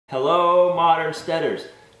Hello, Modern Steaders.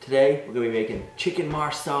 Today we're going to be making Chicken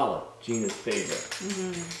Marsala, Gina's favorite.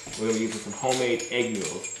 We're going to be using some homemade egg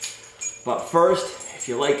noodles. But first, if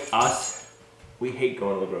you're like us, we hate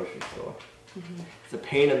going to the grocery store. It's a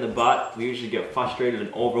pain in the butt. We usually get frustrated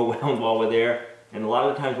and overwhelmed while we're there. And a lot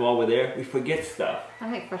of the times while we're there, we forget stuff.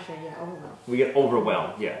 I like frustrated, yeah, overwhelmed. We get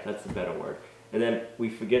overwhelmed, yeah, that's the better word. And then we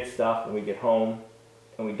forget stuff and we get home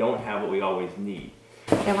and we don't have what we always need.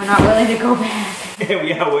 And we're not willing to go back.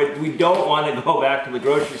 Yeah, we don't want to go back to the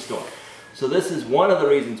grocery store. So this is one of the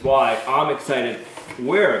reasons why I'm excited,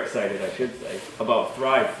 we're excited I should say, about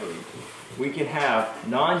Thrive Food. We can have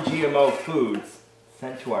non-GMO foods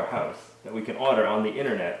sent to our house that we can order on the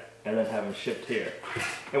internet and then have them shipped here.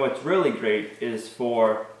 And what's really great is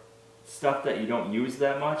for stuff that you don't use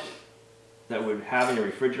that much, that would have in your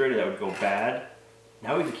refrigerator that would go bad,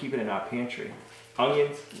 now we can keep it in our pantry.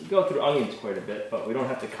 Onions, we go through onions quite a bit, but we don't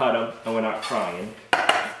have to cut them and we're not crying.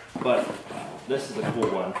 But this is a cool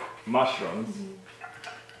one, mushrooms.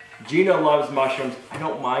 Gina loves mushrooms. I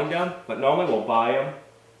don't mind them, but normally we'll buy them.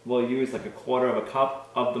 We'll use like 1/4 of a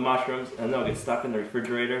cup of the mushrooms and they'll get stuck in the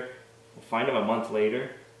refrigerator. We'll find them a month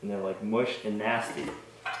later and they're like mushed and nasty.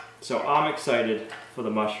 So I'm excited for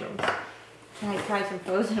the mushrooms. And I tried some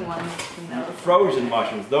frozen ones from those. Frozen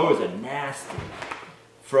mushrooms, those are nasty.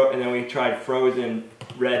 And then we tried frozen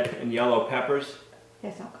red and yellow peppers.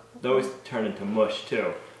 That's not good. Those turn into mush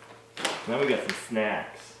too. And then we got some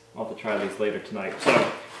snacks. I'll have to try these later tonight. So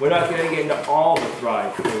we're not going to get into all the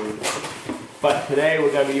Thrive food, but today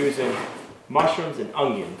we're going to be using mushrooms and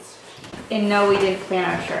onions. And no, we didn't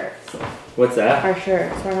plan our shirts. What's that? Our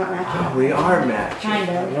shirts, we're not matching. Oh, we are matching. Kind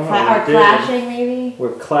of. No, Our clashing maybe?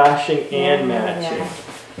 We're clashing and matching.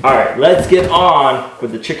 Yeah. Alright, let's get on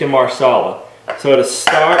with the Chicken Marsala. So to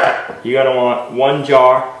start, you're going to want 1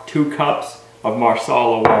 jar, 2 cups of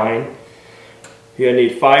Marsala wine. You're going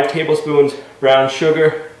to need 5 tablespoons brown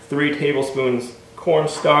sugar, 3 tablespoons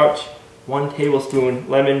cornstarch, 1 tablespoon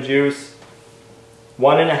lemon juice,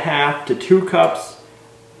 1.5 to 2 cups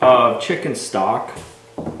of chicken stock.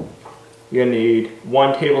 You're going to need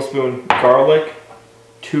 1 tablespoon garlic,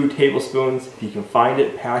 2 tablespoons, if you can find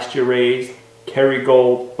it, pasture raised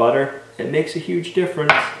Kerrygold butter. It makes a huge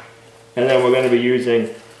difference. And then we're going to be using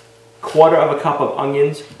 1/4 of a cup of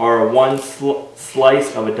onions, or 1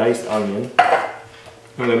 slice of a diced onion.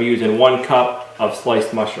 We're going to be using 1 cup of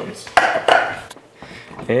sliced mushrooms.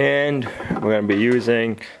 And we're going to be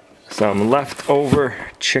using some leftover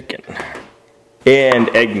chicken and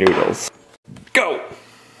egg noodles. Go!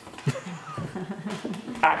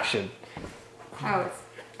 Action! Oh, it's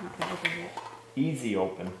not been open yet. Easy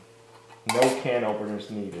open. No can openers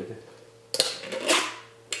needed.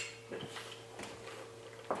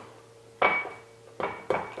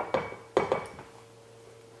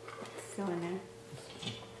 Still in there.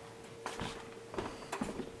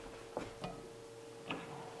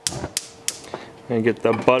 And get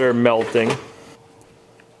the butter melting.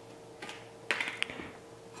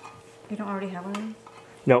 You don't already have one of these?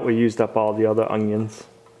 No, we used up all the other onions.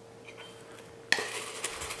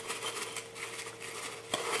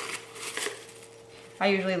 I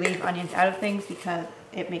usually leave onions out of things because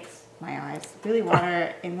it makes my eyes really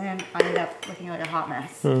water and then I end up looking like a hot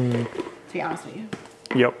mess, to be honest with you.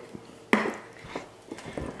 Yep.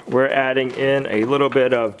 We're adding in a little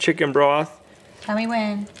bit of chicken broth. Tell me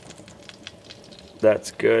when.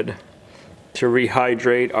 That's good. To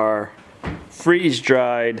rehydrate our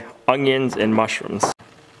freeze-dried onions and mushrooms.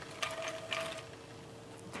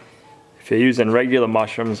 If you're using regular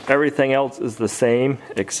mushrooms, everything else is the same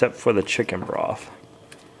except for the chicken broth.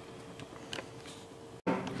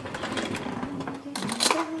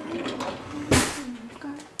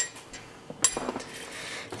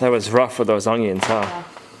 That was rough with those onions, huh? Yeah.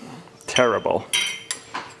 Terrible.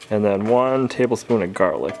 And then 1 tablespoon of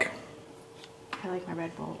garlic. I like my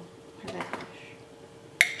Red Bull. My red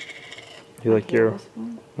fish. You like your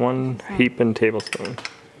tablespoon? 1 heaping tablespoon?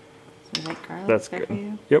 So you like garlic? That's Is that good. for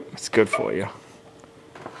you? Yep, it's good for you.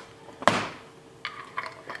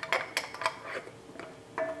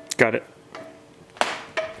 Got it.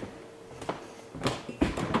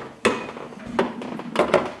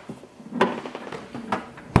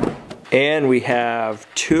 And we have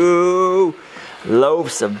 2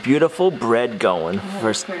 loaves of beautiful bread going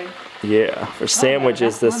for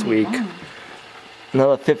sandwiches this week.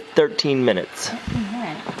 Another 13 minutes.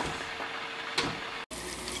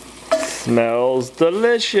 Smells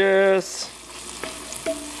delicious.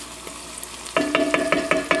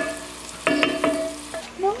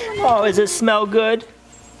 Oh, does it smell good?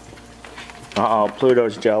 Uh-oh,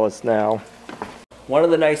 Pluto's jealous now. One of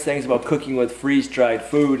the nice things about cooking with freeze-dried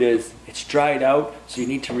food is it's dried out, so you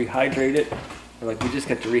need to rehydrate it. And like we just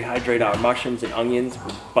got to rehydrate our mushrooms and onions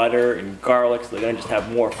with butter and garlic, so they're gonna just have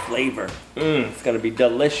more flavor. It's gonna be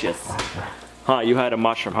delicious. Huh, you had a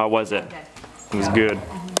mushroom, how was it? It was good.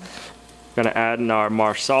 Gonna add in our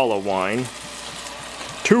Marsala wine.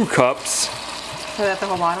 2 cups. So that's the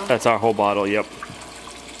whole bottle? That's our whole bottle, yep.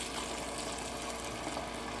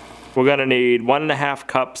 We're gonna need 1.5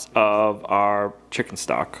 cups of our chicken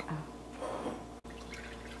stock.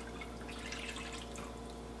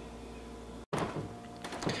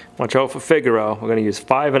 Watch out for Figaro. We're gonna use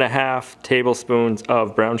 5.5 tablespoons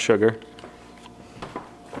of brown sugar.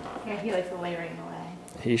 Yeah, he likes the layering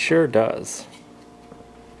away. He sure does.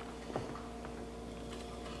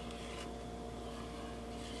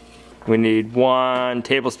 We need 1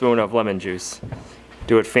 tablespoon of lemon juice.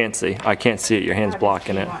 Do it fancy. I can't see it. Your hand's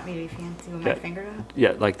blocking it. You want me to be fancy with my finger up?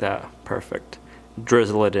 Yeah, like that. Perfect.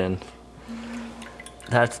 Drizzle it in.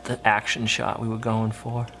 That's the action shot we were going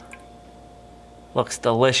for. Looks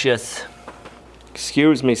delicious.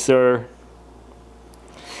 Excuse me, sir.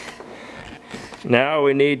 Now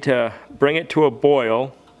we need to bring it to a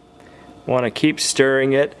boil. Want to keep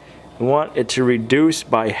stirring it. We want it to reduce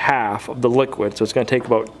by half of the liquid, so it's going to take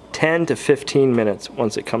about 10 to 15 minutes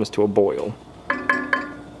once it comes to a boil.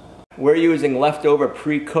 We're using leftover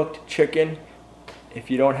pre-cooked chicken. If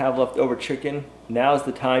you don't have leftover chicken, now's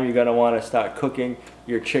the time you're going to want to start cooking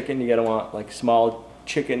your chicken. You're going to want like small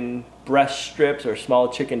chicken breast strips or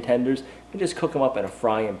small chicken tenders, and just cook them up in a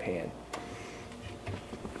frying pan.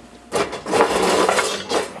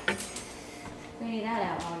 Bring that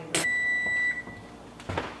out while you're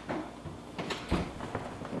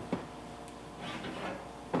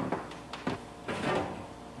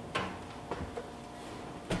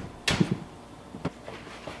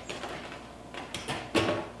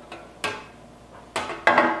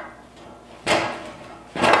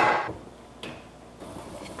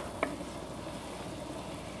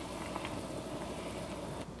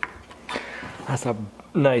That's a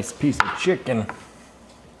nice piece of chicken.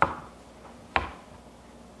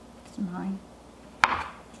 It's mine.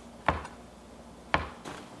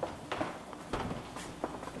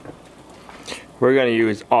 We're going to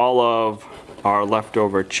use all of our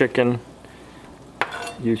leftover chicken.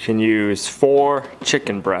 You can use 4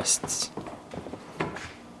 chicken breasts.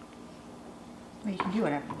 Well, you can do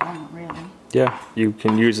whatever you want, really. Yeah, you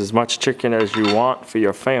can use as much chicken as you want for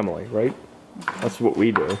your family, right? Okay. That's what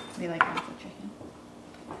we do. We like lots of chicken.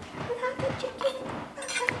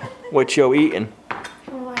 What you eating?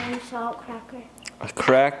 Hawaiian salt cracker. A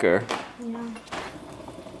cracker? Yeah.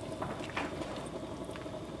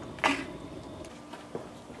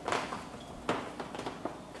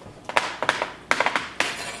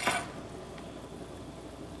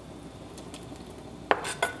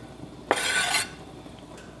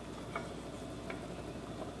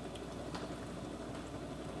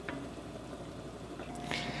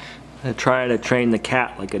 They're trying to train the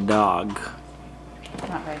cat like a dog.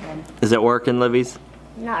 Not very good. Is it working, Livy's?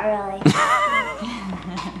 Not really.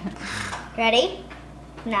 Ready?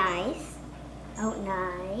 Nice. Oh,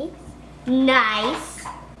 nice. Nice.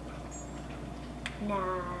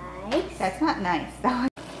 Nice. That's not nice.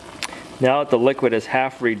 Now that the liquid is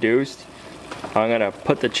half reduced, I'm going to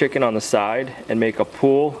put the chicken on the side and make a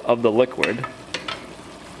pool of the liquid.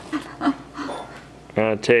 I'm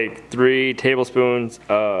going to take 3 tablespoons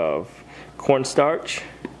of cornstarch.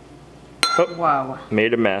 Oh, Whoa.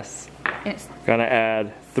 made a mess. It's Gonna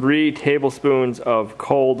add 3 tablespoons of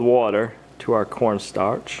cold water to our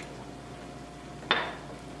cornstarch.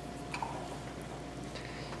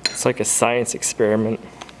 It's like a science experiment.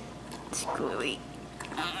 It's gluey.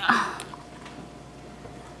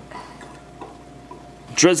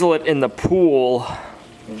 Drizzle it in the pool.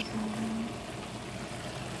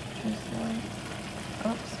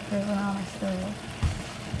 Oops, there's one on my stove.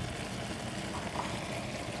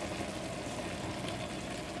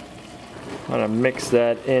 I'm gonna mix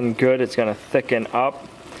that in good. It's gonna thicken up.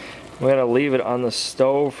 We're gonna leave it on the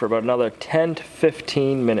stove for about another 10 to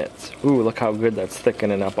 15 minutes. Ooh, look how good that's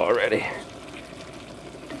thickening up already.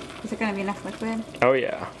 Is it gonna be enough liquid? Oh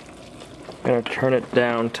yeah. I'm gonna turn it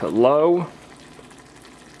down to low.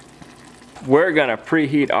 We're gonna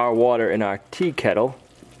preheat our water in our tea kettle.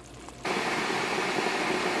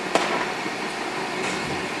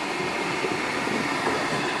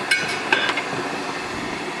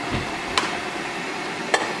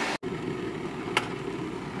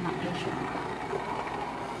 I'm not really sure.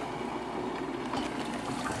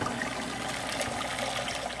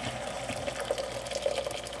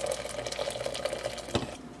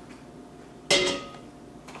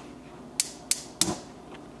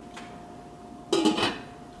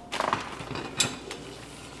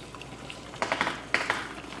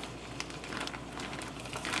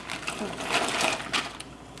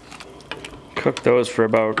 Cook those for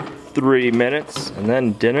about 3 minutes and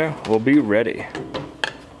then dinner will be ready.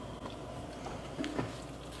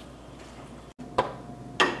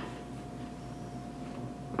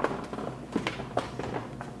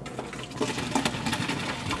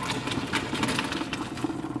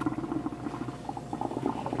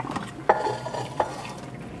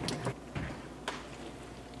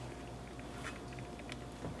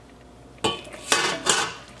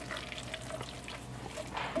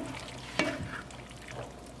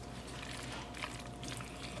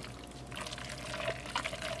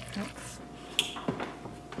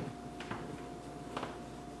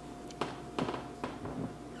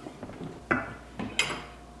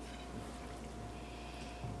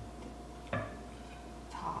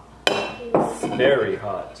 Very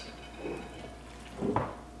hot.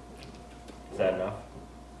 Is that enough?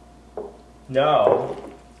 No.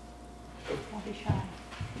 I'll be shy.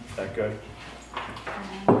 Is that good?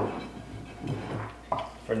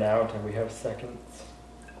 For now, until we have seconds.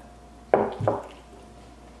 Looks like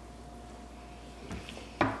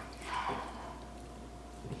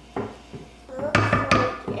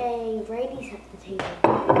a Brady's at the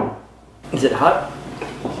table. Is it hot?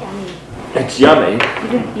 Yummy. It's yummy.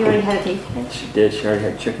 You already had a taste of it? She did. She already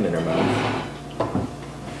had chicken in her mouth.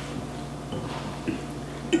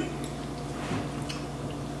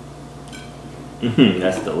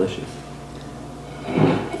 That's delicious.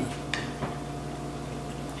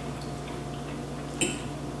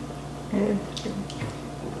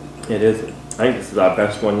 It is. I think this is our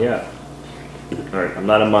best one yet. Alright, I'm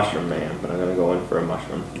not a mushroom man, but I'm gonna go in for a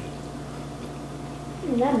mushroom.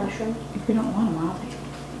 That mushroom. If you don't want them, I'll take them.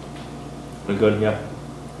 They're good, yeah.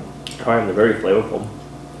 Try them, they're very flavorful.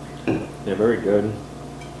 They're very good.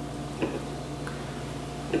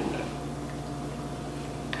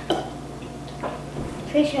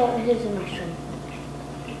 Pretty sure it is a mushroom.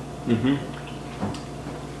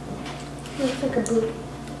 Looks like a boot.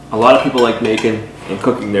 A lot of people like making and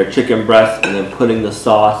cooking their chicken breast and then putting the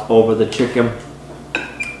sauce over the chicken.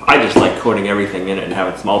 I just like coating everything in it and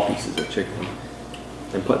having small pieces of chicken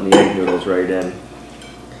and putting the egg noodles right in.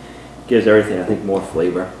 Gives everything, I think, more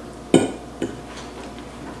flavor.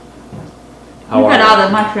 How Look are at all you?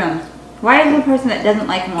 the mushrooms. Why does the person that doesn't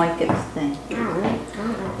like them like this thing? I don't know.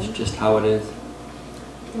 It's just how it is.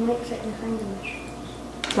 I like certain kinds of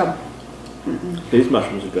mushrooms. Some. These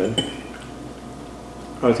mushrooms are good.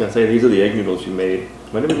 I was gonna say, these are the egg noodles you made.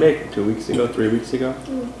 When did we make them? 2 weeks ago? 3 weeks ago? I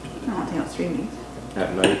don't think it was 3 weeks.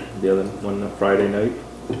 At night, the other one, Friday night.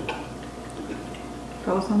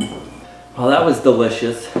 Frozen. Well, that was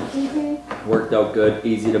delicious. Worked out good,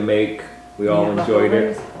 easy to make. We all Yeah, enjoyed it.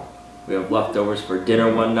 leftovers. We have leftovers for dinner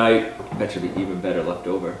one night. That should be even better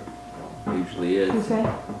leftover. It usually is. Tuesday.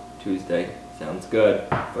 Tuesday. Sounds good.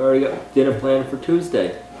 We already got dinner planned for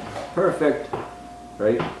Tuesday. Perfect.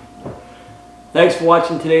 Right? Thanks for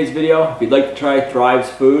watching today's video. If you'd like to try Thrive's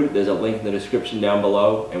food, there's a link in the description down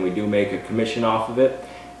below, and we do make a commission off of it.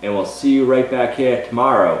 And we'll see you right back here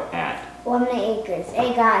tomorrow at Lumnah Acres.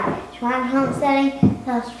 Hey guys, Modern Homesteading,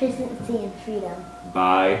 Self-Sufficiency, and Freedom.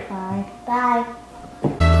 Bye. Bye. Bye.